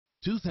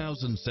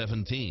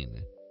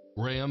2017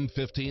 Ram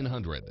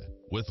 1500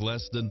 with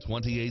less than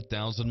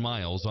 28,000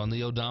 miles on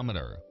the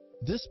odometer.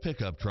 This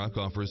pickup truck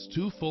offers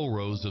 2 full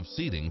rows of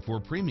seating for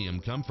premium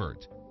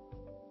comfort.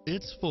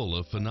 It's full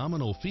of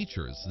phenomenal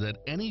features that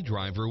any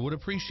driver would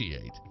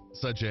appreciate,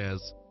 such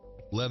as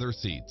leather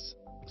seats,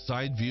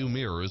 side view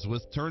mirrors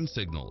with turn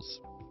signals,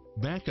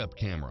 backup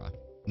camera,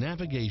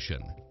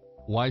 navigation,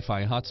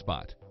 Wi-Fi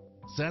hotspot,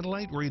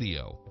 satellite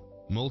radio,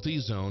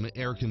 multi-zone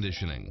air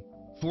conditioning,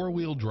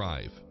 4-wheel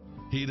drive,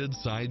 heated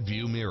side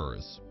view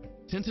mirrors,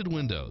 tinted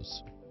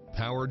windows,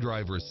 power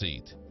driver's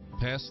seat,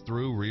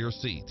 pass-through rear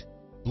seat,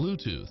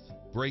 Bluetooth,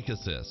 brake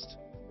assist,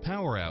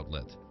 power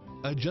outlet,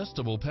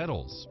 adjustable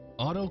pedals,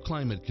 auto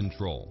climate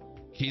control,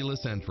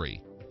 keyless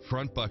entry,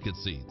 front bucket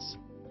seats,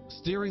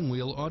 steering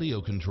wheel audio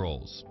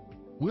controls.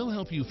 We'll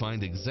help you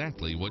find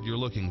exactly what you're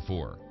looking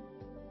for.